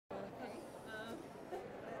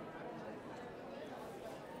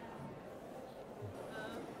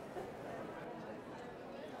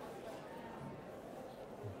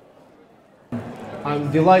I'm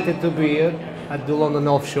delighted to be here at the London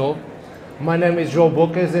Health Show. My name is João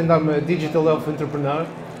Bocas and I'm a digital health entrepreneur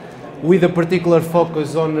with a particular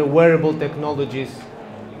focus on wearable technologies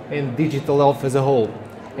and digital health as a whole.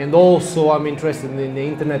 And also I'm interested in the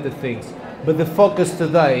Internet of Things. But the focus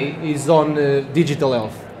today is on digital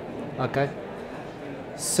health. Okay?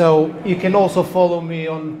 So you can also follow me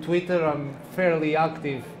on Twitter. I'm fairly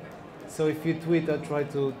active. So if you tweet, I try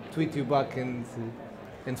to tweet you back and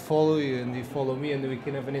follow you, and you follow me, and we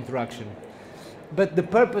can have an interaction. But the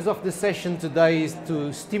purpose of the session today is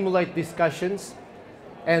to stimulate discussions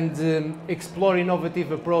and explore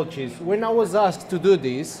innovative approaches. When I was asked to do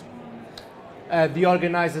this, the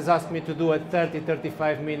organizers asked me to do a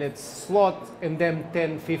 30-35 minutes slot and then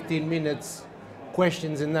 10-15 minutes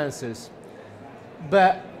questions and answers.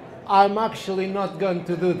 But I'm actually not going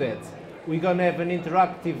to do that. We're going to have an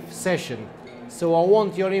interactive session. So I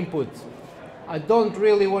want your input. I don't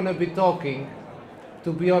really want to be talking,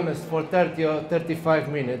 to be honest, for 30 or 35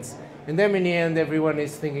 minutes. And then in the end, everyone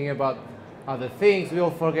is thinking about other things. We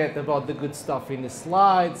all forget about the good stuff in the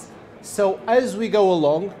slides. So as we go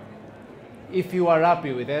along, if you are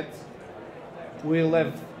happy with that, we'll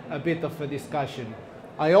have a bit of a discussion.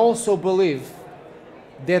 I also believe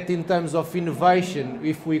that in terms of innovation,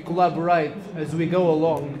 if we collaborate as we go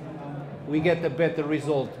along, we get a better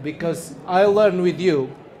result, because I learn with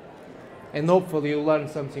you and hopefully you learn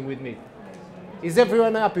something with me. Is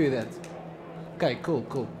everyone happy with that? Okay, cool,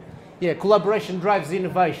 cool. Yeah, collaboration drives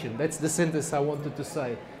innovation. That's the sentence I wanted to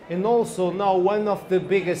say. And also now one of the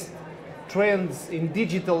biggest trends in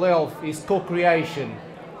digital health is co-creation,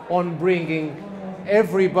 on bringing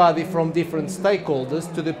everybody from different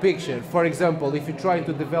stakeholders to the picture. For example, if you're trying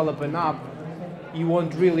to develop an app, you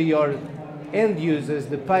want really your end users,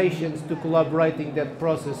 the patients, to collaborate in that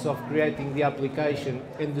process of creating the application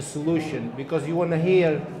and the solution, because you want to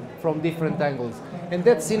hear from different angles. And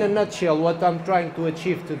that's in a nutshell what I'm trying to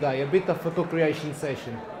achieve today, a bit of a co-creation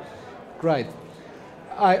session. Great.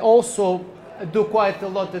 I also do quite a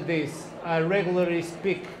lot of this. I regularly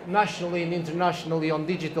speak nationally and internationally on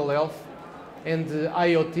digital health and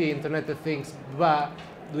IoT, Internet of Things, but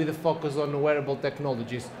with a focus on wearable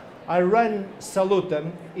technologies. I run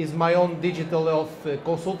Salutam, is my own digital health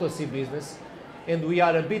consultancy business, and we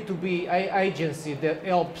are a B2B agency that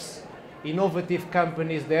helps innovative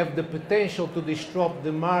companies that have the potential to disrupt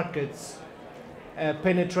the markets,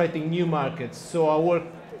 penetrating new markets. So I work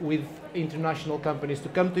with international companies to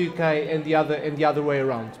come to UK and the other way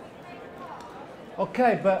around.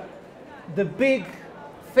 Okay, but the big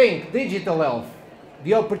thing, digital health,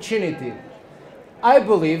 the opportunity. I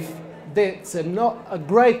believe that's a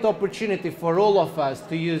great opportunity for all of us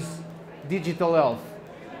to use digital health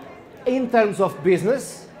in terms of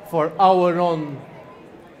business for our own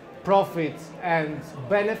profit and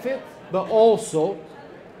benefit, but also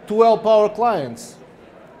to help our clients.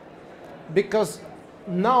 Because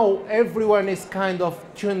now everyone is kind of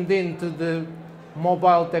tuned in to the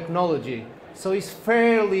mobile technology. So it's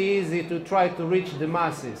fairly easy to try to reach the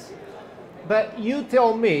masses. But you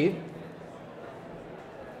tell me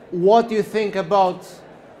what you think about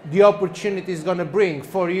the opportunity it's going to bring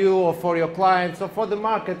for you or for your clients or for the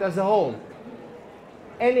market as a whole.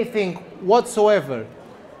 Anything whatsoever.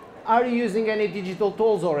 Are you using any digital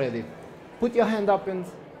tools already? Put your hand up and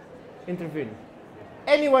intervene.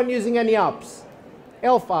 Anyone using any apps?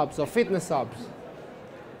 Health apps or fitness apps?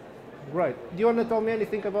 Right. Do you want to tell me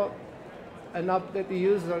anything about an app that you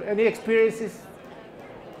use or any experiences?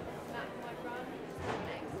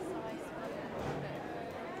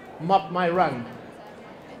 Map My Run.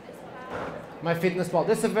 My Fitness Pal.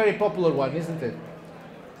 That's a very popular one, isn't it?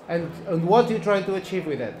 And what are you trying to achieve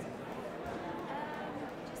with that?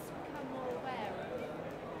 Just become more aware of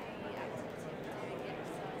the activity I'm doing, the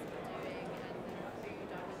exercise I'm doing, and the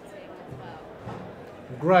food I'm eating as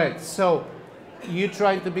well. Great. So you're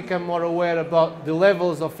trying to become more aware about the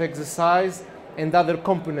levels of exercise and other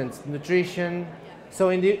components, nutrition. Yeah. So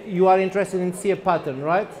you are interested in see a pattern,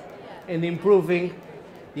 right? Yeah. And improving.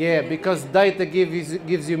 Yeah, because data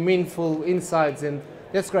gives you meaningful insights, and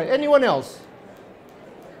that's great. Anyone else?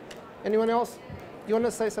 Anyone else? Do you want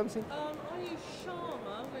to say something? I use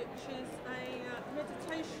Sharma, which is a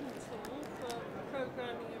meditation tool for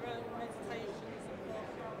programming your own meditations and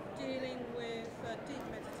for dealing with deep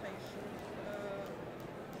meditation,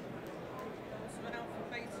 sort of alpha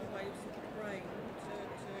beta waves of the brain to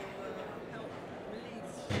help release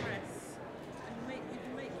stress. And you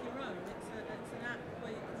can make your own. It's an app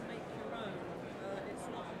where you can make your own.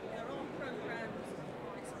 There are programs.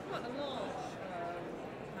 It's quite a large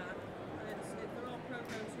app. There are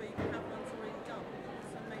programs where you can have ones already done,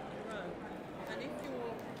 so make your own. And if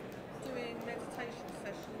you're doing meditation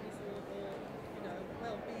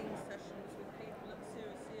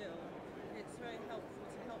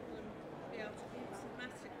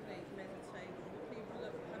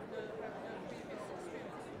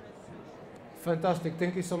Fantastic,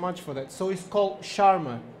 thank you so much for that. So it's called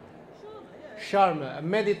Sharma. Sharma, a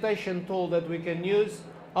meditation tool that we can use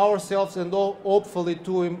ourselves and hopefully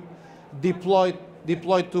to deploy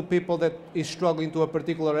to people that is struggling to a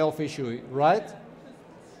particular health issue, right? Because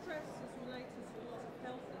stress is related to a lot of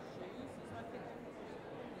health issues, as I think everybody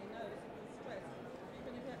probably knows. If you're stressed, you're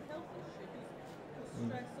going to get health issues. Because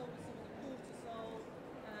stress, obviously, with the cortisol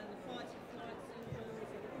and the fight or flight syndromes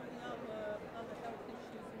and all the other health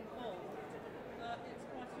issues involved, it's quite important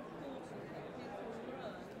that people learn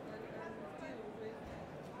and deal with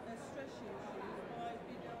their stress issues by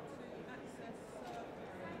being able to access the right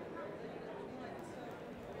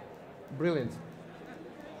Brilliant.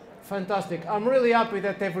 Fantastic. I'm really happy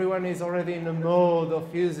that everyone is already in the mode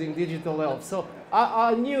of using digital health. So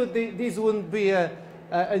I knew this wouldn't be a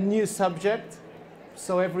new subject,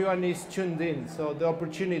 so everyone is tuned in. So the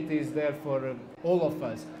opportunity is there for all of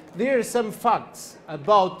us. There are some facts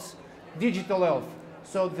about digital health.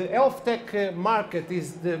 So the health tech market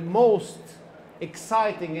is the most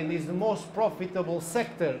exciting and is the most profitable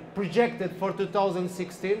sector projected for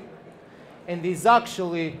 2016, and is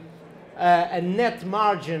actually a net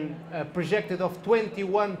margin projected of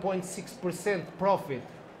 21.6% profit,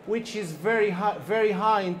 which is very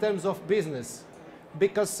high in terms of business.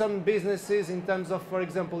 Because some businesses, in terms of, for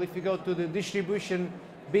example, if you go to the distribution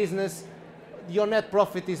business, your net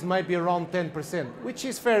profit is maybe around 10%, which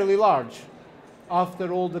is fairly large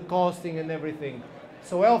after all the costing and everything.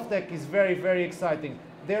 So health tech is very exciting.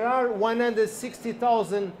 There are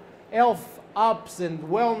 160,000 health apps and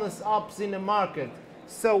wellness apps in the market.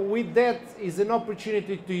 So with that is an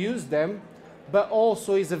opportunity to use them, but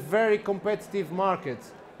also is a very competitive market.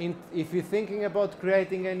 If you're thinking about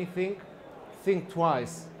creating anything, think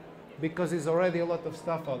twice, because there's already a lot of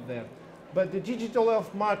stuff out there. But the digital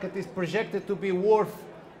health market is projected to be worth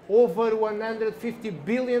over 150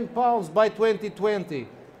 billion pounds by 2020,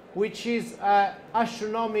 which is an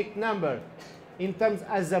astronomical number in terms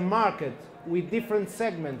as a market, with different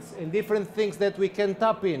segments and different things that we can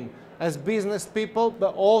tap in as business people,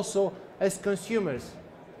 but also as consumers.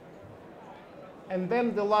 And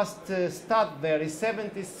then the last stat there is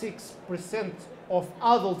 76% of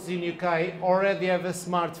adults in UK already have a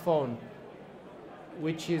smartphone,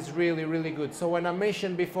 which is really good. So when I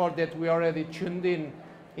mentioned before that we already tuned in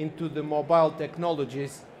into the mobile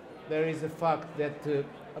technologies, there is a fact that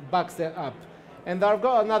backs that up. And I've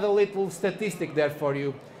got another little statistic there for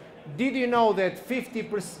you. Did you know that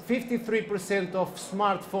 53% of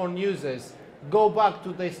smartphone users go back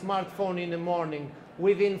to their smartphone in the morning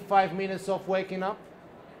within 5 minutes of waking up?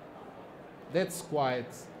 That's quite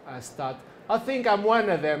a stat. I think I'm one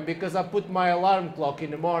of them, because I put my alarm clock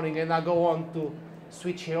in the morning and I go on to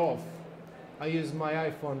switch it off. I use my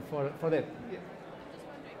iPhone for that. Yeah. I'm just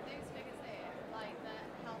wondering, those figures there, like the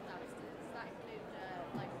health apps, does that include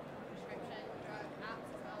like prescription drug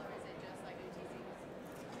apps as well, or is it just like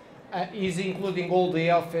OTCs? Is including all the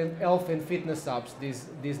health and fitness apps,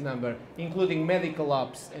 this number, including medical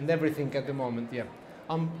apps and everything at the moment, yeah.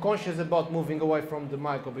 I'm conscious about moving away from the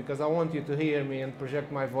mic because I want you to hear me and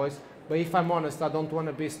project my voice, but if I'm honest, I don't want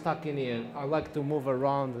to be stuck in here. I like to move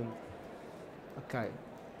around. And okay.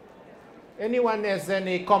 Anyone has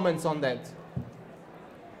any comments on that?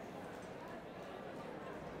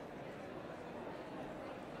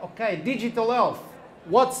 Okay, digital health.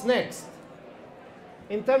 What's next?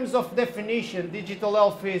 In terms of definition, digital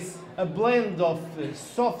health is a blend of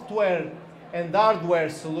software and hardware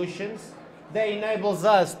solutions that enables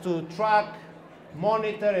us to track,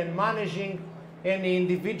 monitor and managing any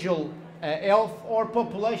individual health or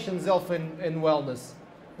population's health and wellness.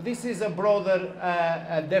 This is a broader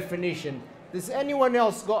definition. Does anyone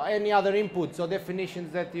else got any other inputs or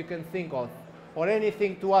definitions that you can think of? Or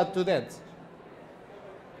anything to add to that?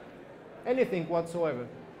 Anything whatsoever?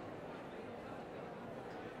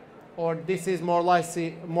 Or this is more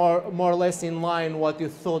or less in line what you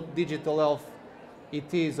thought digital health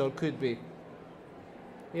it is or could be?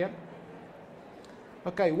 Yeah?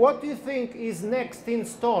 Okay, what do you think is next in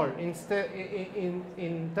store in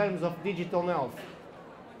terms of digital health?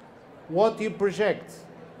 What do you project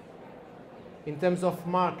in terms of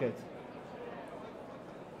market?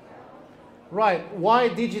 Right, why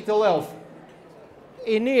digital health?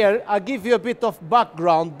 In here, I'll give you a bit of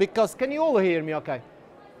background because, can you all hear me okay?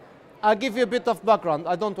 I'll give you a bit of background.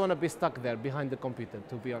 I don't want to be stuck there behind the computer,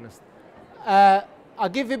 to be honest. I'll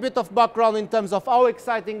give you a bit of background in terms of how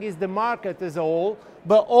exciting is the market as a whole,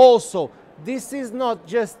 but also, this is not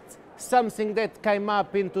just something that came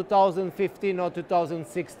up in 2015 or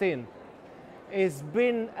 2016. It's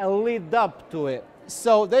been a lead up to it.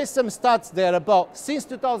 So there's some stats there about, since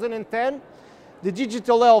 2010, the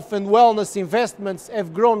digital health and wellness investments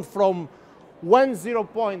have grown from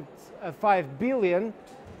 0.5 billion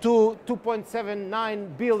to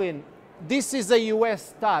 2.79 billion. This is a US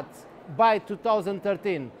stat by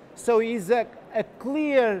 2013. So it's a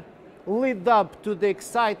clear lead up to the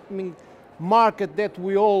exciting market that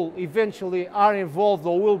we all eventually are involved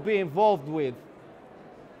or will be involved with.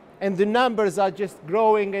 And the numbers are just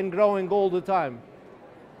growing and growing all the time.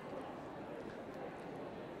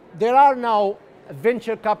 There are now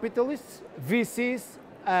venture capitalists, VCs,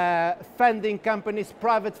 funding companies,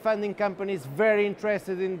 private funding companies very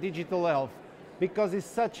interested in digital health because it's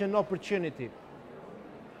such an opportunity.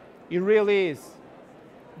 It really is.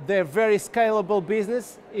 They're very scalable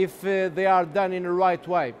business if they are done in the right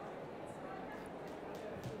way.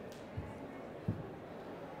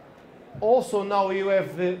 Also now you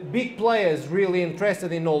have big players really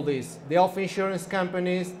interested in all this. The health insurance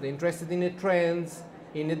companies, they're interested in the trends,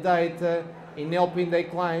 in the data, in helping their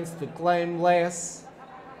clients to claim less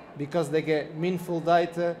because they get meaningful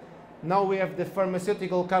data. Now we have the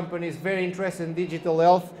pharmaceutical companies very interested in digital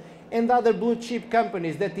health and other blue chip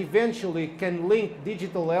companies that eventually can link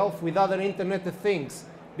digital health with other Internet of Things.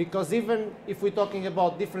 Because even if we're talking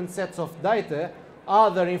about different sets of data,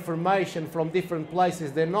 other information from different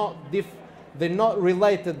places, they're not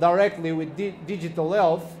related directly with digital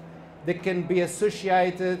health, they can be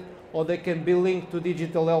associated or they can be linked to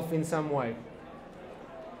digital health in some way.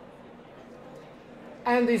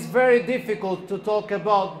 And it's very difficult to talk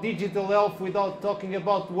about digital health without talking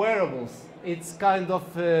about wearables. It's kind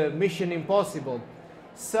of mission impossible.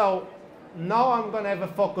 So now I'm going to have a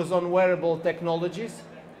focus on wearable technologies.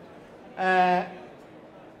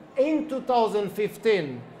 In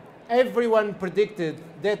 2015, everyone predicted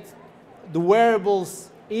that the wearables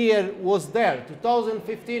year was there.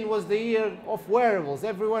 2015 was the year of wearables.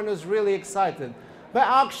 Everyone was really excited. But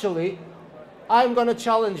actually, I'm going to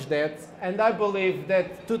challenge that, and I believe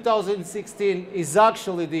that 2016 is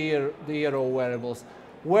actually the year of wearables.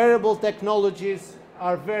 Wearable technologies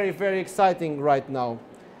are very, very exciting right now.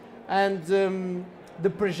 And the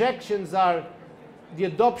projections are the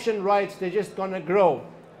adoption rates, they're just going to grow.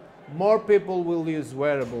 More people will use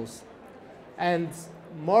wearables. And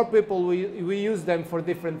more people will use them for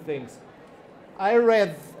different things. I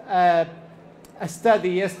read a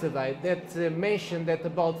study yesterday that mentioned that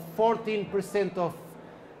about 14% of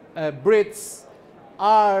Brits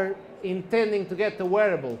are intending to get a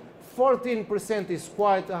wearable. 14% is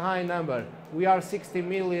quite a high number. We are 60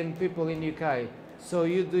 million people in UK, so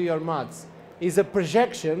you do your maths. It's a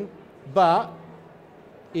projection, but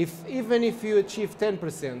even if you achieve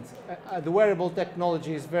 10%, the wearable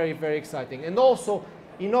technology is very, very exciting. And also,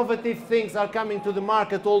 innovative things are coming to the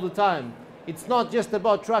market all the time. It's not just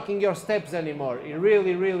about tracking your steps anymore. It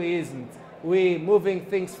really, really isn't. We're moving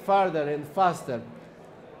things further and faster.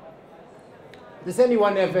 Does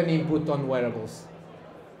anyone have any input on wearables?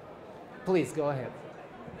 Please, go ahead.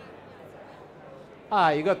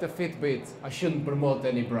 Ah, you got the Fitbit. I shouldn't promote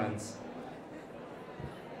any brands.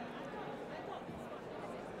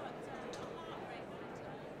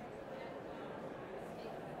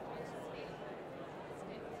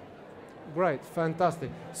 Great, fantastic.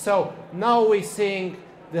 So now we're seeing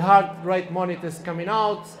the heart rate monitors coming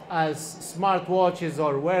out as smartwatches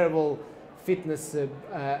or wearable fitness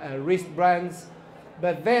wristbands.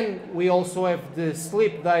 But then we also have the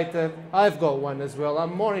sleep data. I've got one as well.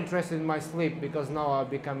 I'm more interested in my sleep because now I've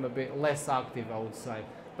become a bit less active, I would say.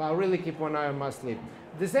 But I really keep one eye on my sleep.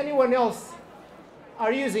 Does anyone else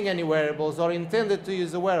are using any wearables or intended to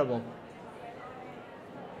use a wearable?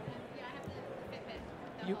 Yeah, I have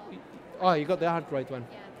the Fitbit. Oh, you got the heart rate one.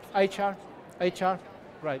 Yeah. HR?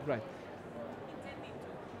 Right.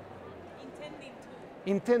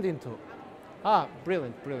 Intending to. Ah,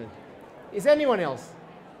 brilliant. Is anyone else?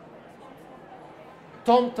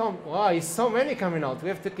 Tom. Wow, there's so many coming out. We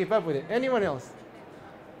have to keep up with it. Anyone else?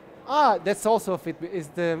 Ah, that's also a Fitbit. Is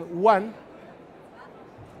the One.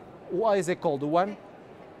 What is it called? The One?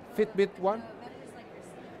 Fitbit One?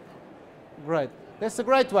 Great. That's a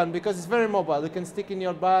great one because it's very mobile. You can stick in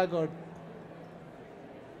your bag or...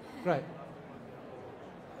 Right.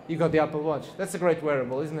 You got the Apple Watch. That's a great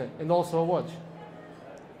wearable, isn't it? And also a watch.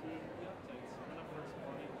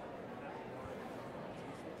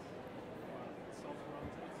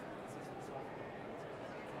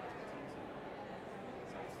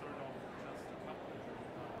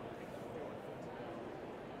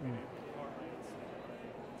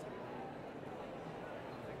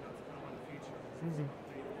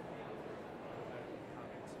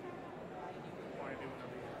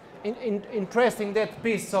 Interesting that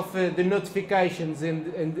piece of the notifications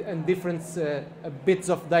and different bits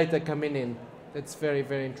of data coming in. That's very,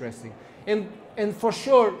 very interesting. And for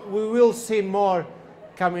sure, we will see more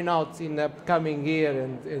coming out in the upcoming year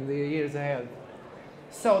and in the years ahead.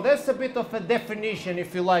 So that's a bit of a definition,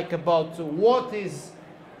 if you like, about what is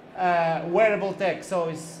wearable tech. So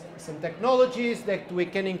it's some technologies that we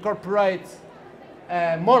can incorporate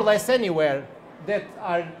more or less anywhere that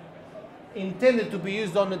are intended to be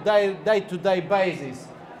used on a day-to-day basis.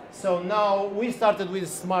 So now we started with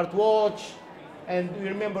smartwatch, and you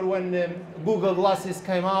remember when Google Glasses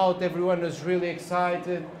came out, everyone was really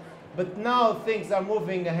excited. But now things are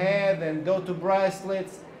moving ahead and go to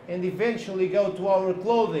bracelets and eventually go to our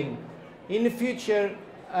clothing. In the future,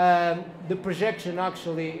 the projection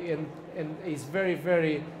actually is very,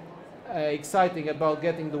 very exciting about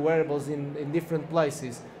getting the wearables in different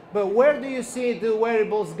places. But where do you see the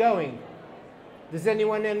wearables going? Does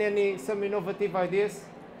anyone have some innovative ideas?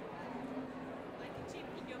 Like a chip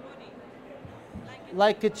in your body.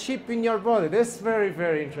 Like a chip in your body. That's very,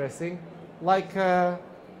 very interesting. Like a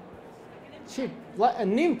chip, like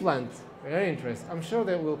an implant. Very interesting. I'm sure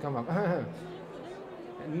that will come up.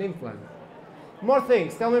 An implant. More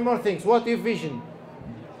things. Tell me more things. What do you vision?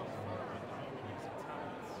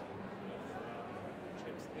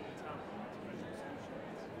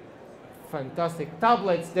 Fantastic.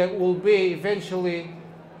 Tablets that will be eventually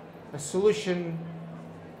a solution.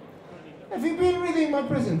 Have you been reading my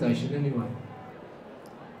presentation anyway?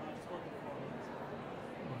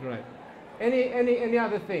 Great. Any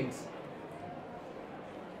other things?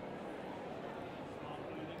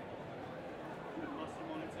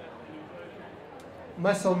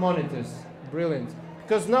 Muscle monitors, brilliant.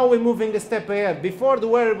 Because now we're moving a step ahead. Before, the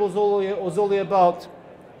wearables was only about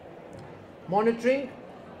monitoring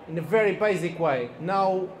in a very basic way.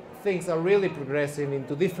 Now things are really progressing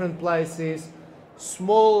into different places,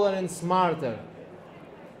 smaller and smarter.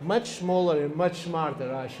 Much smaller and much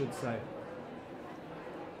smarter, I should say.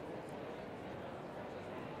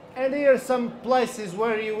 And here are some places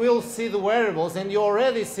where you will see the wearables, and you're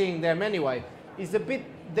already seeing them anyway. It's a bit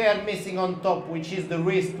there missing on top, which is the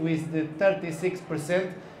wrist with the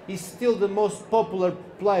 36%. Is still the most popular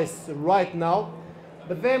place right now.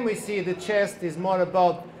 But then we see the chest is more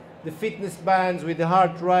about the fitness bands with the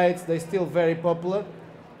heart rates. They're still very popular.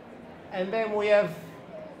 And then we have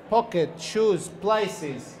pocket, shoes,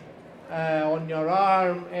 places on your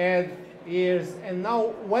arm, head, ears. And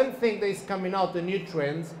now one thing that is coming out, the new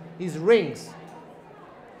trends, is rings.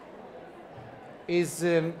 Is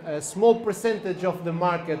a small percentage of the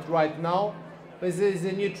market right now, but this is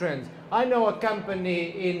a new trend. I know a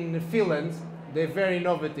company in Finland, they're very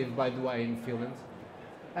innovative by the way in Finland,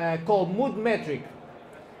 called Mood Metric.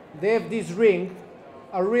 They have this ring.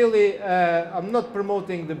 I'm not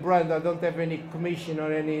promoting the brand, I don't have any commission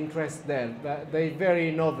or any interest there, but they're very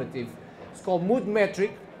innovative. It's called Mood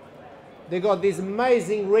Metric. They got this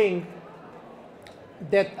amazing ring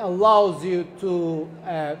that allows you to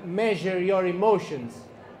measure your emotions.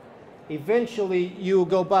 Eventually you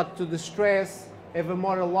go back to the stress, have a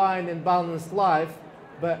more aligned and balanced life,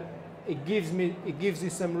 but it gives you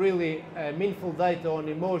some really meaningful data on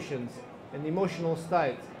emotions and emotional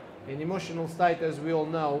state. And emotional state, as we all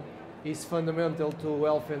know, is fundamental to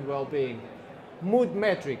health and well-being. Mood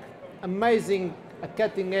Metric, amazing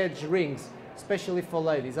cutting edge rings, especially for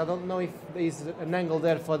ladies. I don't know if there's an angle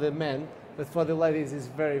there for the men, but for the ladies is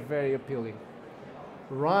very, very appealing.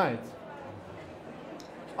 Right.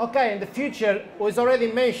 Okay, and the future was already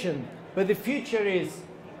mentioned, but the future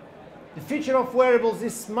of wearables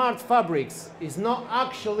is smart fabrics. It's not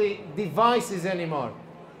actually devices anymore.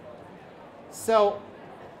 So,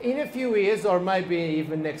 in a few years, or maybe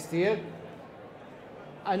even next year,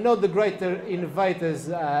 I know the greater innovators,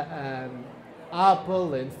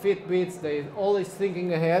 Apple and Fitbits, they're always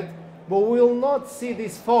thinking ahead. But we will not see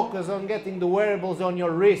this focus on getting the wearables on your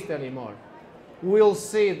wrist anymore. We'll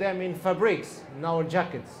see them in fabrics, in our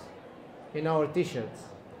jackets, in our t-shirts,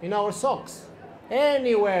 in our socks.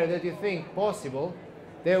 Anywhere that you think possible,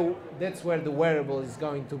 that's where the wearable is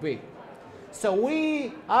going to be. So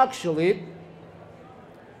we actually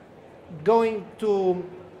going to,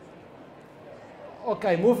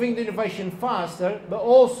 moving the innovation faster, but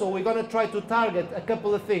also we're going to try to target a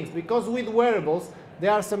couple of things, because with wearables,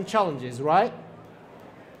 there are some challenges, right?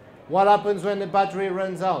 What happens when the battery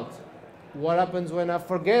runs out? What happens when I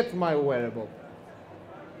forget my wearable?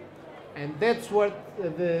 And that's what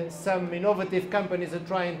some innovative companies are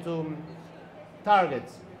trying to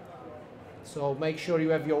target. So make sure you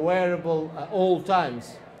have your wearable at all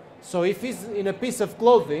times. So if it's in a piece of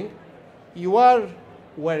clothing, you are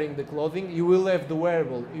wearing the clothing, you will have the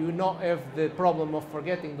wearable. You will not have the problem of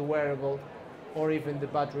forgetting the wearable or even the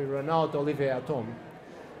battery run out or leave it at home.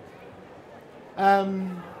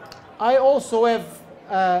 Um, I also have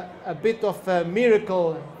a bit of a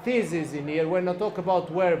miracle thesis in here when I talk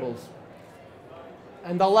about wearables.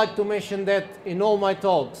 And I like to mention that in all my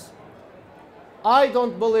talks. I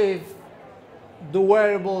don't believe the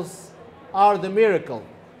wearables are the miracle.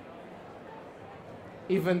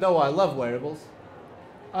 Even though I love wearables,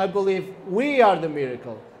 I believe we are the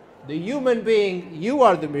miracle. The human being, you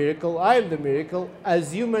are the miracle, I am the miracle.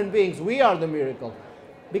 As human beings, we are the miracle.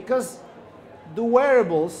 Because the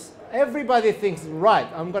wearables, everybody thinks, right,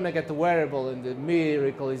 I'm going to get a wearable and the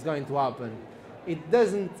miracle is going to happen. It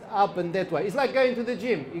doesn't happen that way. It's like going to the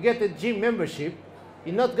gym. You get a gym membership,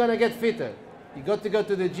 you're not going to get fitter. You got to go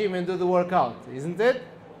to the gym and do the workout, isn't it?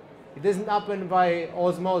 It doesn't happen by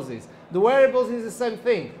osmosis. The wearables is the same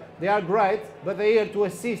thing. They are great, but they're here to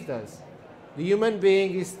assist us. The human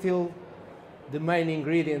being is still the main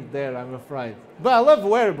ingredient there, I'm afraid. But I love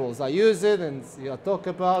wearables. I use it and I talk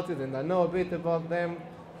about it and I know a bit about them.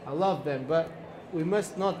 I love them, but we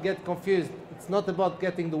must not get confused. It's not about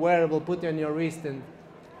getting the wearable, put it on your wrist and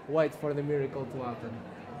wait for the miracle to happen.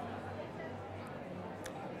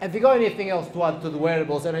 Have you got anything else to add to the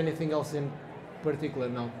wearables or anything else in particular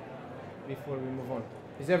now, before we move on?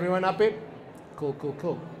 Is everyone happy? Cool, cool,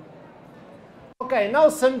 cool. Okay, now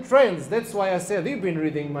some trends. That's why I said you've been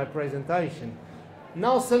reading my presentation.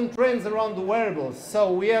 Now some trends around the wearables.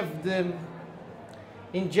 So we have the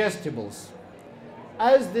ingestibles.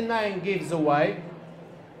 As the name gives away,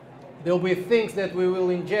 there will be things that we will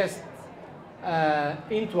ingest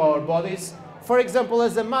into our bodies. For example,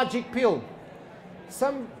 as a magic pill.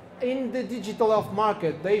 Some in the digital health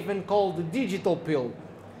market, they even call the digital pill.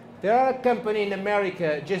 There are a company in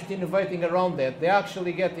America just innovating around that. They're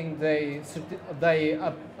actually getting the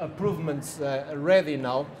approvals ready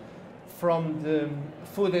now from the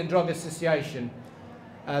Food and Drug Association.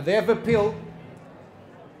 They have a pill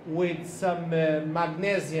with some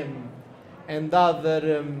magnesium and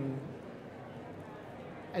other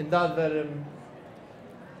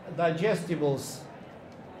digestibles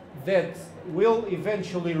that will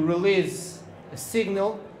eventually release a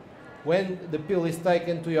signal when the pill is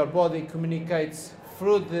taken to your body, communicates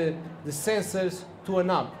through the sensors to an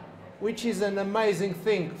app, which is an amazing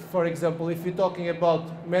thing. For example, if you're talking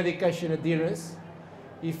about medication adherence,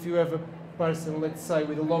 if you have a person, let's say,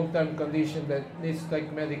 with a long-term condition that needs to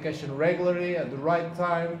take medication regularly at the right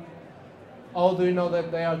time, how do you know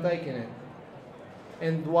that they are taking it?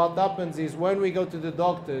 And what happens is when we go to the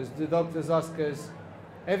doctors ask us,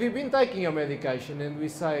 have you been taking your medication? And we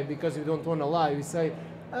say, because we don't want to lie, we say,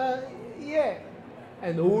 yeah.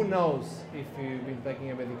 And who knows if you've been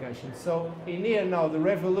taking a medication? So in here now, the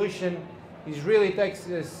revolution is really takes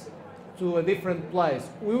us to a different place.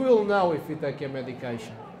 We will know if we take a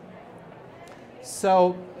medication.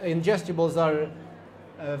 So ingestibles are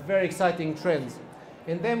a very exciting trend.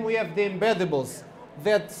 And then we have the embeddables.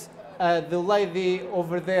 That the lady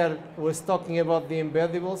over there was talking about the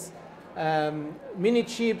embeddables. Mini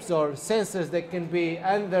chips or sensors that can be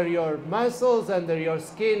under your muscles, under your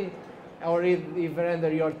skin, or even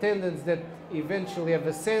under your tendons that eventually have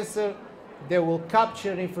a sensor that will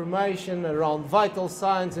capture information around vital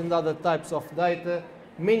signs and other types of data,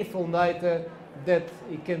 meaningful data that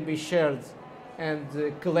it can be shared and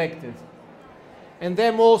collected. And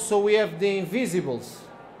then also we have the invisibles.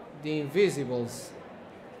 The invisibles.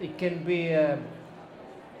 It can be a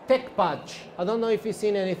tech patch. I don't know if you've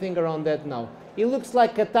seen anything around that now. It looks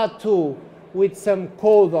like a tattoo with some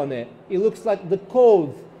code on it. It looks like the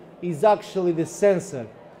code is actually the sensor.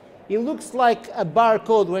 It looks like a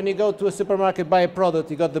barcode when you go to a supermarket, buy a product,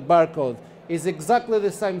 you got the barcode. It's exactly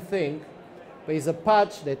the same thing, but it's a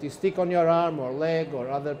patch that you stick on your arm or leg or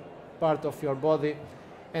other part of your body,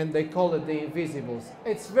 and they call it the invisibles.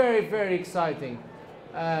 It's very, very exciting.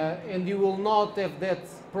 And you will not have that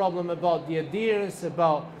problem about the adherence,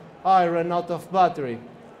 about, oh, I ran out of battery,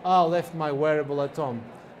 oh, I left my wearable at home.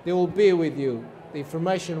 They will be with you. The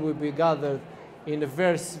information will be gathered in a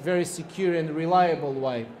very, very secure and reliable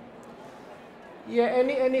way. Yeah,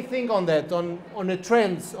 anything on that, on the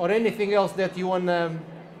trends or anything else that you want to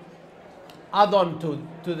add on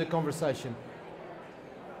to the conversation?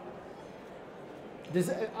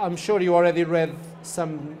 I'm sure you already read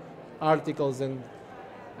some articles and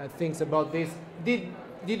things about this. Did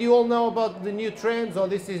you all know about the new trends, or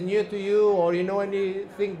this is new to you, or you know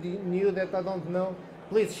anything new that I don't know?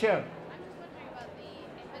 Please share. I'm just wondering about the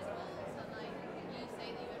invisibles, and like you say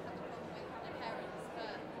that you would have a problem with adherence,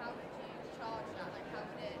 but how would you charge that? Like how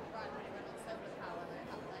would it run when it runs on solar power? Like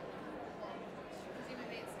how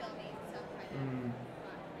presumably it still needs some kind of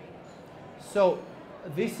battery. So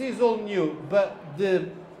this is all new, but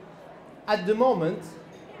at the moment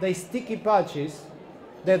they sticky patches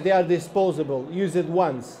that they are disposable, use it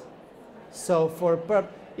once. So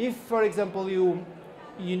if, for example, you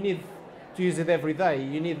need to use it every day,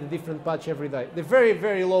 you need a different patch every day. They're very,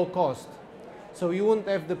 very low cost. So you wouldn't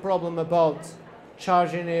have the problem about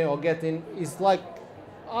charging it or getting,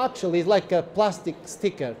 actually it's like a plastic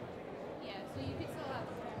sticker. Yeah, so you could still have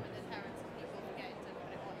a problem with adherence and people forgetting to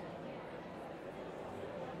put it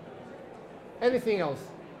on. Anything else?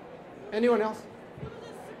 Anyone else? What are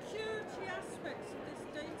the security aspects of this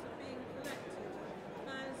data being collected?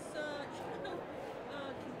 As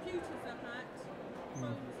computers are hacked,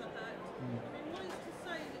 phones are hacked. I mean, what is to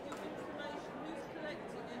say that your information, who's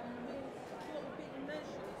collecting it, and what will be the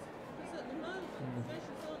measures? Because at the moment, the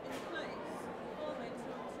measures aren't in place, are they,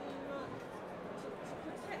 to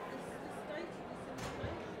protect this data, this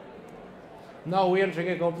information? Now we're entering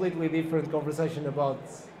a completely different conversation about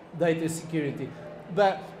data security.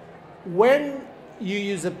 But when you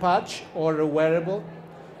use a patch or a wearable,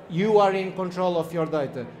 you are in control of your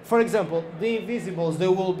data. For example, the Invisibles, they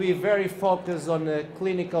will be very focused on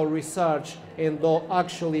clinical research and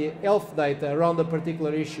actually health data around a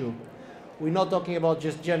particular issue. We're not talking about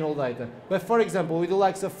just general data. But for example, with the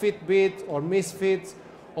likes of Fitbit or Misfit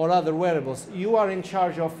or other wearables, you are in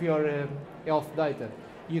charge of your health data.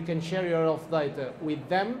 You can share your health data with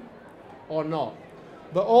them or not.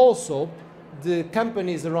 But also, the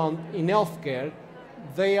companies around in healthcare,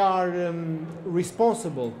 they are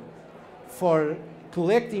responsible for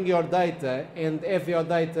collecting your data and have your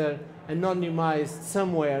data anonymized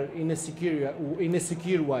somewhere in a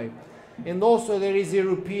secure way. And also there is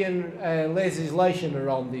European legislation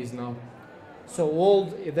around this now. So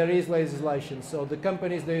there is legislation. So the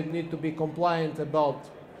companies, they need to be compliant about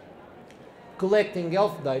collecting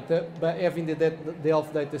health data, but having the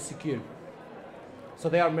health data secure. So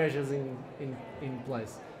there are measures in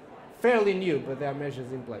place. Fairly new, but there are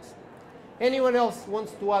measures in place. Anyone else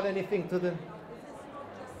wants to add anything to the... Is this not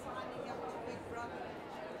just signing up to Big Brother?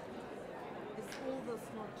 Is all this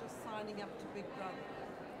not just signing up to Big Brother?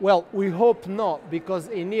 Well, we hope not, because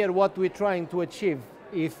in here what we're trying to achieve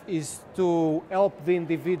is to help the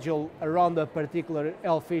individual around a particular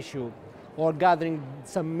health issue, or gathering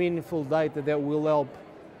some meaningful data that will help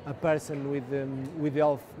a person with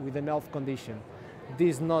an health condition.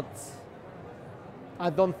 This not, I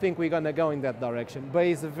don't think we're going to go in that direction, but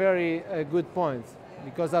it's a very good point,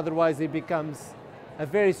 because otherwise it becomes a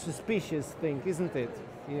very suspicious thing, isn't it?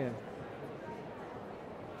 Yeah.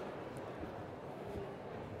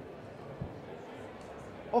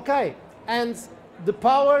 Okay, and the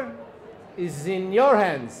power is in your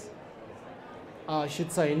hands. I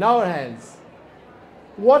should say in our hands.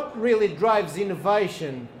 What really drives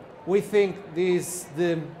innovation? We think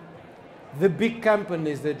the big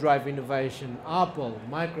companies that drive innovation, Apple,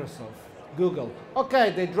 Microsoft, Google.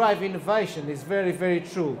 Okay, they drive innovation, it's very, very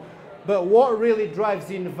true. But what really drives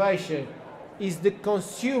innovation is the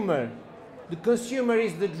consumer. The consumer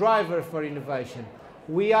is the driver for innovation.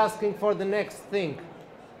 We're asking for the next thing.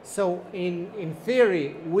 So in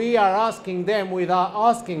theory, we are asking them without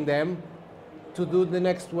asking them to do the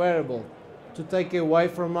next wearable, to take it away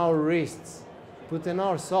from our wrists, put in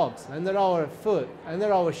our socks, under our foot,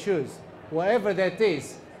 under our shoes. Whatever that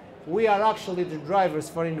is, we are actually the drivers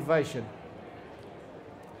for innovation.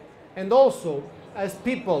 And also, as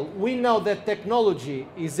people, we know that technology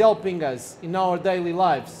is helping us in our daily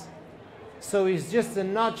lives. So it's just a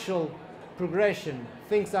natural progression.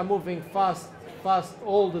 Things are moving fast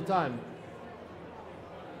all the time.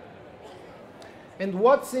 And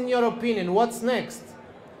what's in your opinion? What's next?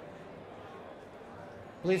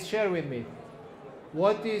 Please share with me.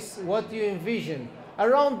 What do you envision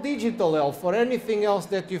around digital health or anything else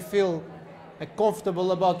that you feel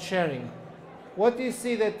comfortable about sharing? What do you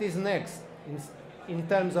see that is next in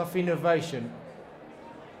terms of innovation?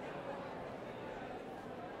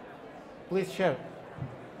 Please share.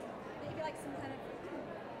 Maybe like some kind of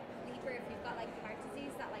lever if you've got like heart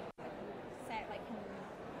disease that like set like can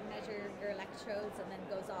measure your electrodes and then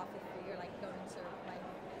goes off if you're like going to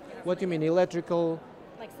like. What do you mean, electrical?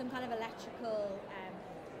 Like some kind of electrical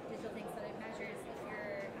digital things that it measures if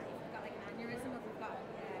you've got like an aneurysm or if you've got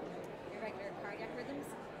irregular cardiac rhythms,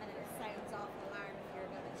 and then it sounds off an alarm if you're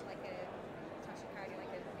going to like a tachycardia,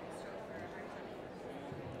 like a stroke or a heart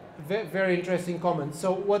attack. Very interesting comment.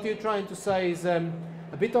 So what you're trying to say is a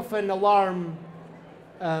bit of an alarm,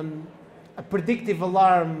 a predictive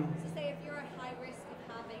alarm. So say if you're at high risk of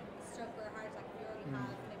having a stroke or a heart attack, if you already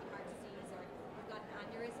have maybe heart disease or you've got an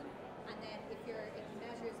aneurysm, and then it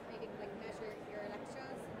measures maybe like measure your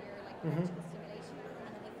electrodes and your like electrical stimulation,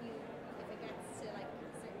 and then if it gets to like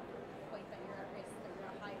a certain point that you're at risk, that you're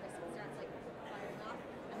at high risk, it starts like firing off,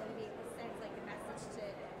 and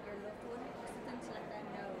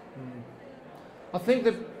I think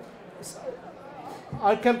that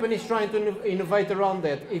our company is trying to innovate around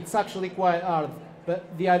that. It's actually quite hard,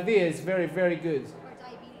 but the idea is very, very good. Or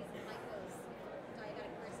diabetes and hypos.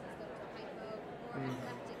 Diabetic person is going to a hypo, or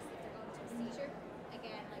epileptics if they're going to a seizure.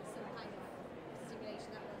 Again, like some kind of stimulation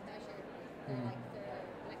that will measure like their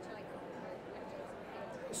electrolytes or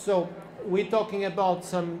electrodes. So we're talking about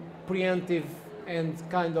some preemptive and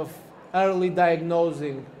kind of early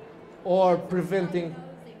diagnosing or preventing.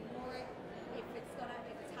 More if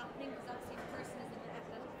it's happening, because obviously the person is in an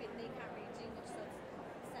epileptic fit, they can't really do much, so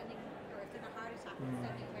it's sending, or if they're in a heart attack, it's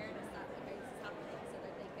sending awareness that okay, this is happening, so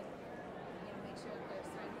that they can make sure that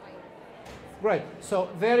they're signed by it. Right. So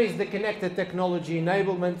there is the connected technology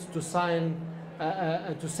enablement to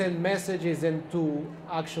to send messages and to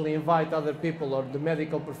actually invite other people or the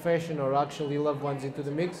medical profession or actually loved ones into the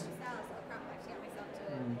mix. Themselves, I can't actually get myself to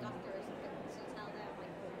a doctor or something to tell them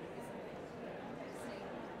like this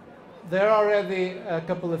is There are already a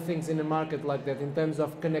couple of things in the market like that in terms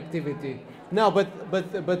of connectivity. No,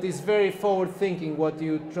 but it's very forward thinking what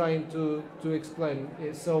you're trying to explain.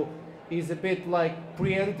 So it's a bit like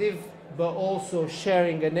preemptive, but also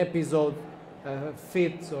sharing an episode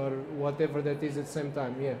fit or whatever that is at the same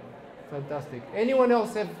time. Yeah, fantastic. Anyone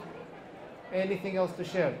else have anything else to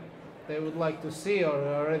share they would like to see or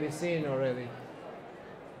already seen already?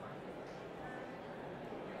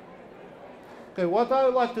 Okay, what I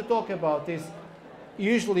would like to talk about is,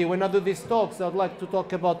 usually when I do these talks, I'd like to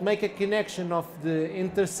talk about, make a connection of the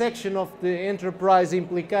intersection of the enterprise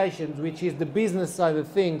implications, which is the business side of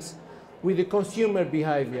things, with the consumer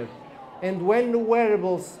behavior. And when the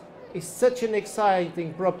wearables is such an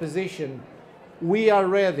exciting proposition, we are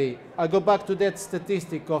ready. I go back to that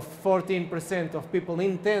statistic of 14% of people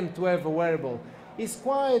intend to have a wearable. It's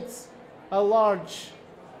quite a large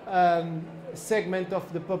segment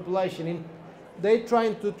of the population. They're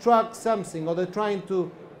trying to track something, or they're trying to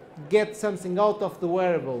get something out of the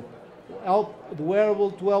wearable. Help the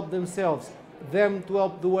wearable to help themselves, them to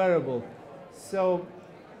help the wearable. So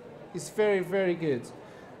it's very, very good.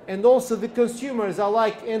 And also the consumers are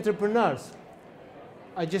like entrepreneurs.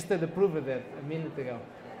 I just had a proof of that a minute ago.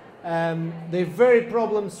 They're very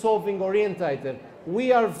problem-solving orientated.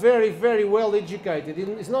 We are very, very well educated.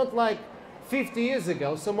 It's not like 50 years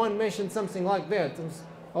ago someone mentioned something like that.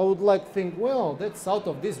 I would like to think, well, that's out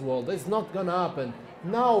of this world. That's not going to happen.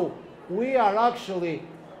 Now, we are actually,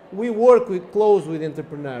 we work close with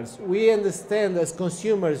entrepreneurs. We understand as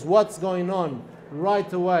consumers what's going on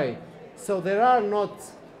right away. So there are not,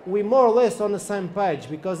 we're more or less on the same page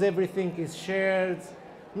because everything is shared,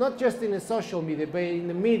 not just in the social media, but in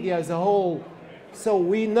the media as a whole. So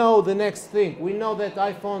we know the next thing. We know that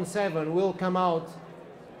iPhone 7 will come out,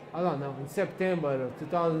 I don't know, in September of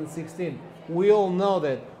 2016. We all know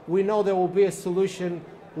that. We know there will be a solution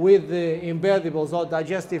with the embeddables or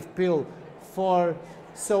digestive pill for,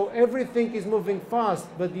 so everything is moving fast,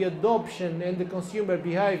 but the adoption and the consumer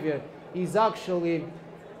behavior is actually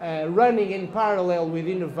running in parallel with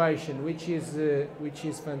innovation, which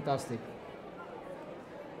is fantastic.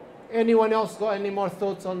 Anyone else got any more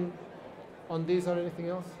thoughts on this or anything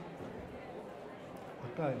else?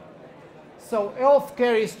 Okay. So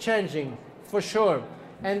healthcare is changing, for sure.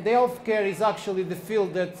 And healthcare is actually the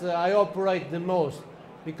field that I operate the most,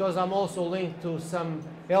 because I'm also linked to some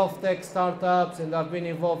health tech startups and I've been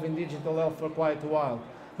involved in digital health for quite a while.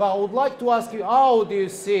 But I would like to ask you, how do you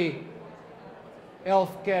see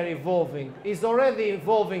healthcare evolving? It's already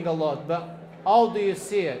evolving a lot, but how do you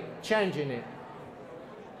see it, changing it?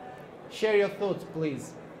 Share your thoughts,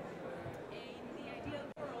 please. In the ideal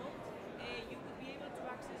world, you would be able to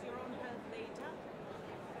access your own health data,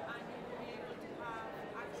 and you would be able to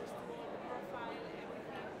have access to all the profile,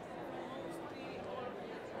 everything, mostly all of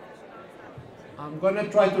the professionals. I'm going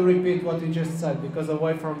to try to repeat what you just said, because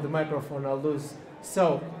away from the microphone I'll lose.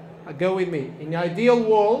 So, go with me. In the ideal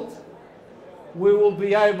world, we will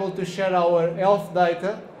be able to share our health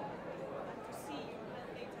data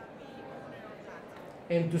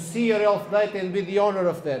and to see your health data and be the owner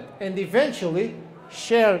of that. And eventually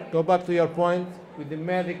share, go back to your point, with the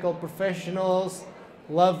medical professionals,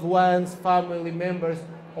 loved ones, family members,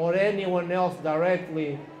 or anyone else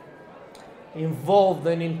directly involved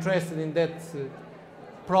and interested in that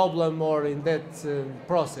problem or in that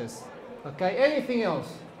process. Okay, anything else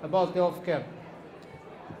about healthcare?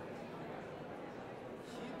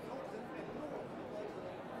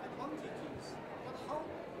 Advantages, but how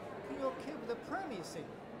can you keep the privacy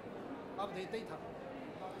of the data?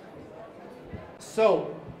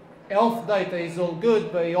 So, health data is all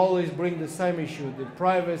good, but it always brings the same issue, the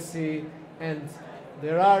privacy, and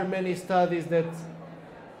there are many studies that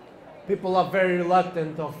people are very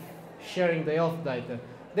reluctant of sharing the health data.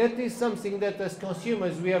 That is something that as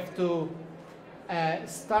consumers we have to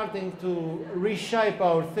starting to reshape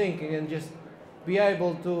our thinking and just be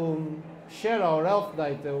able to share our health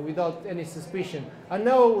data without any suspicion. I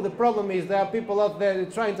know the problem is there are people out there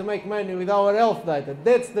trying to make money with our health data.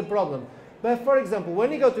 That's the problem. But for example,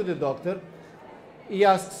 when you go to the doctor, he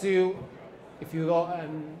asks you if you got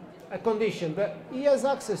a condition, but he has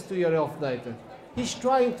access to your health data. He's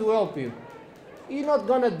trying to help you. You're not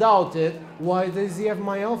going to doubt it. Why does he have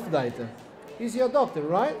my health data? He's your doctor,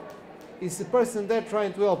 right? He's the person there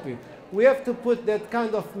trying to help you. We have to put that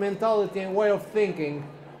kind of mentality and way of thinking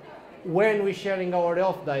when we're sharing our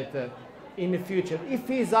health data in the future, if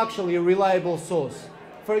he's actually a reliable source.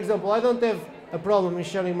 For example, I don't have a problem in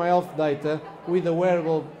sharing my health data with a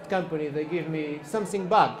wearable company. They give me something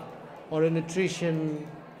back, or a nutrition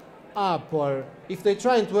app, or if they're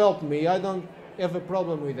trying to help me, I don't have a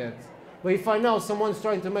problem with that. But if I know someone's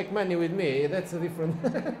trying to make money with me, that's a different,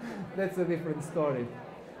 that's a different story.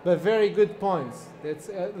 But very good points.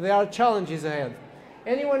 There are challenges ahead.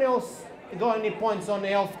 Anyone else got any points on the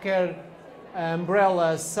healthcare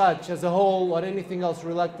umbrella as such, as a whole, or anything else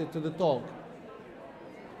related to the talk?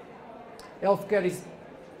 Healthcare is...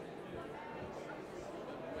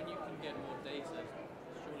 When you can get more data,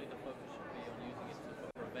 surely the focus should be on using it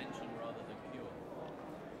for prevention rather than cure.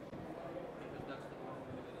 Because that's the problem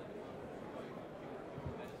with it.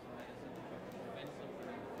 Medicine, prevent something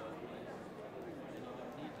in the first place, and you don't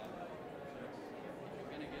need that. So if you're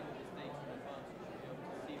going to get all this data in advance, you should be able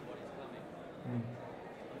to see what is coming,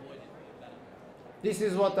 avoid it better. This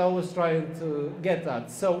is what I was trying to get at.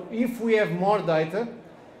 So if we have more data,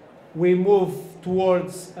 we move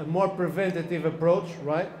towards a more preventative approach,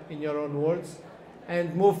 right, in your own words,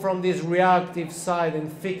 and move from this reactive side and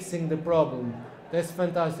fixing the problem. That's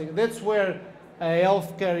fantastic. That's where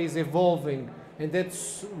healthcare is evolving, and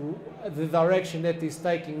that's the direction that is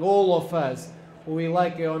taking all of us, we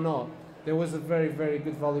like it or not. There was a very, very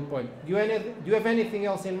good value point. Do you have anything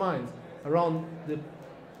else in mind around the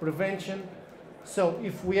prevention? So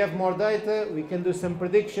if we have more data, we can do some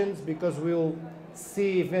predictions because we'll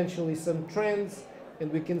see eventually some trends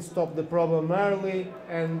and we can stop the problem early.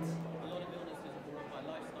 And A lot of illnesses are brought by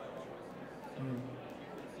lifestyle choices. So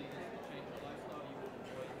you can see this will change your lifestyle, you will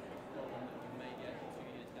avoid a problem that you may get 2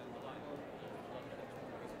 years down the line. A lot of things will be spotted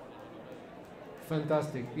on your own.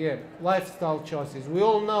 fantastic, yeah, lifestyle choices. We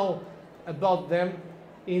all know about them.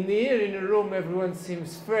 In here in the room, everyone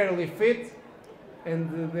seems fairly fit,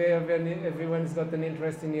 and everyone's got an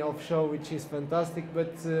interest in the health show, which is fantastic.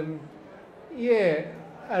 But yeah,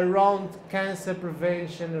 around cancer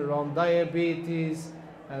prevention, around diabetes,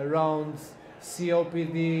 around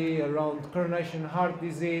COPD, around coronary heart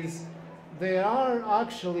disease, there are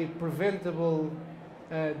actually preventable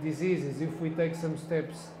diseases if we take some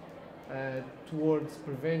steps towards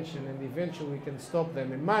prevention, and eventually we can stop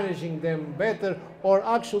them and managing them better, or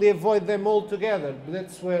actually avoid them altogether.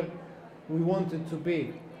 That's where we wanted to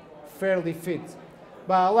be, fairly fit.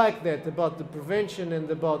 But I like that about the prevention and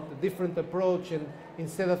about the different approach, and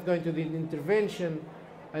instead of going to the intervention,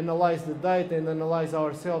 analyze the data and analyze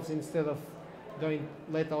ourselves instead of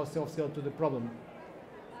let ourselves go to the problem.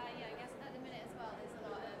 Yeah, I guess at the minute as well, there's a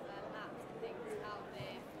lot of apps and things out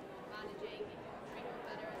there for managing treatment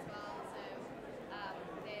better as well. So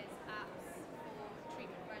there's apps for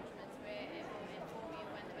treatment regimens where it will inform you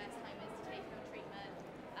when the best time is to take your treatment,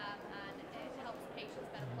 and it helps patients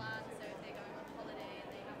better plan. So if they're going on holiday and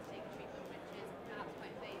they have to take a treatment which is perhaps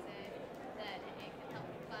quite invasive, then it can help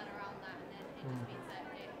you plan around that, and then it just means that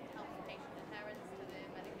it helps patient adherence to the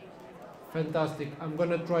medication as well. Fantastic. I'm going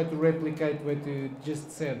to try to replicate what you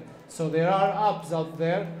just said. So there are apps out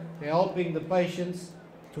there, they're helping the patients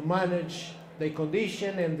to manage their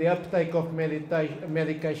condition and the uptake of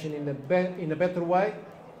medication in a better way.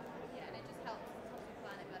 Yeah, and it just helps you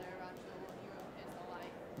plan it better around your own personal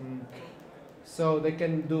life. So they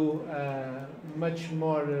can do much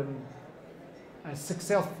more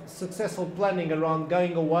successful planning around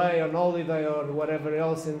going away on holiday or whatever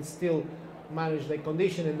else, and still manage the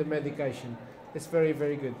condition and the medication. It's very,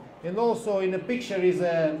 very good. And also in the picture is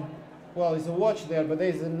a watch there, but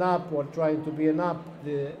there's an app, or trying to be an app.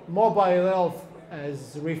 The mobile health,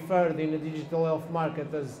 as referred in the digital health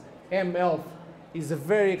market as mHealth, is a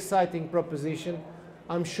very exciting proposition.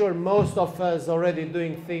 I'm sure most of us already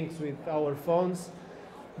doing things with our phones,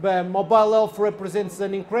 but mobile health represents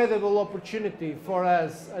an incredible opportunity for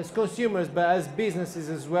us as consumers, but as businesses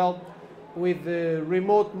as well, with the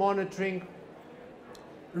remote monitoring,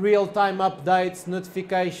 real-time updates,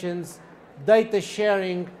 notifications, data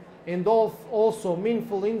sharing, and also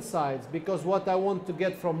meaningful insights, because what I want to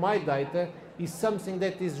get from my data is something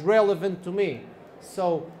that is relevant to me.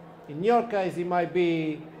 So in your case, it might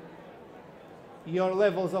be your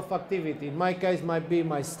levels of activity. In my case, might be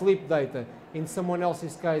my sleep data. In someone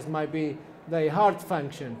else's case, might be their heart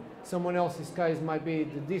function. Someone else's case might be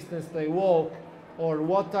the distance they walk or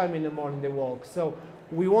what time in the morning they walk. So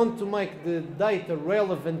we want to make the data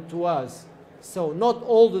relevant to us. So not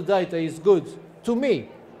all the data is good to me,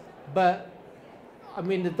 but I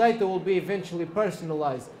mean the data will be eventually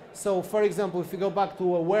personalized. So for example, if you go back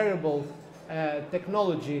to a wearable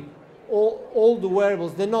technology, all the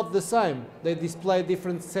wearables, they're not the same. They display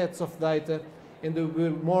different sets of data and they'll be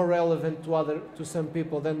more relevant to some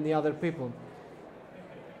people than the other people.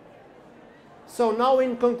 So now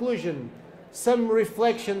in conclusion, some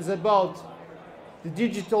reflections about the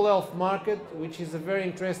digital health market, which is a very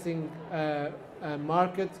interesting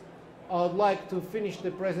market. I would like to finish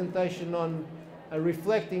the presentation on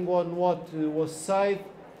reflecting on what was said.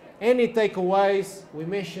 Any takeaways? We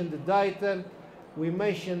mentioned the data. We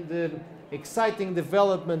mentioned the exciting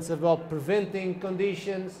developments about preventing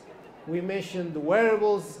conditions. We mentioned the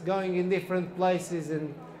wearables going in different places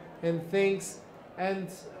and things. And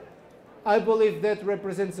I believe that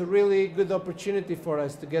represents a really good opportunity for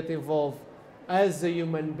us to get involved as a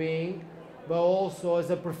human being, but also as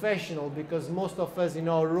a professional, because most of us in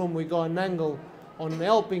our room, we go an angle on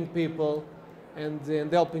helping people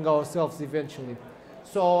and helping ourselves eventually.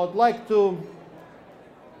 So I'd like to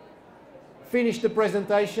finish the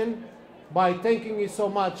presentation by thanking you so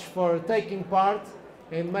much for taking part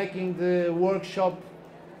and making the workshop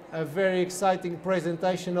a very exciting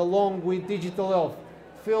presentation along with digital health.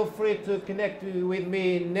 Feel free to connect with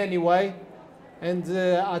me in any way, and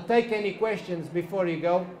I'll take any questions before you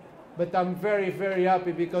go, but I'm very, very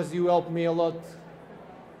happy because you helped me a lot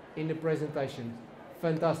in the presentation.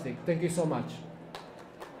 Fantastic. Thank you so much.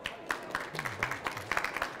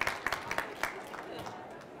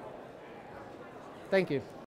 Thank you.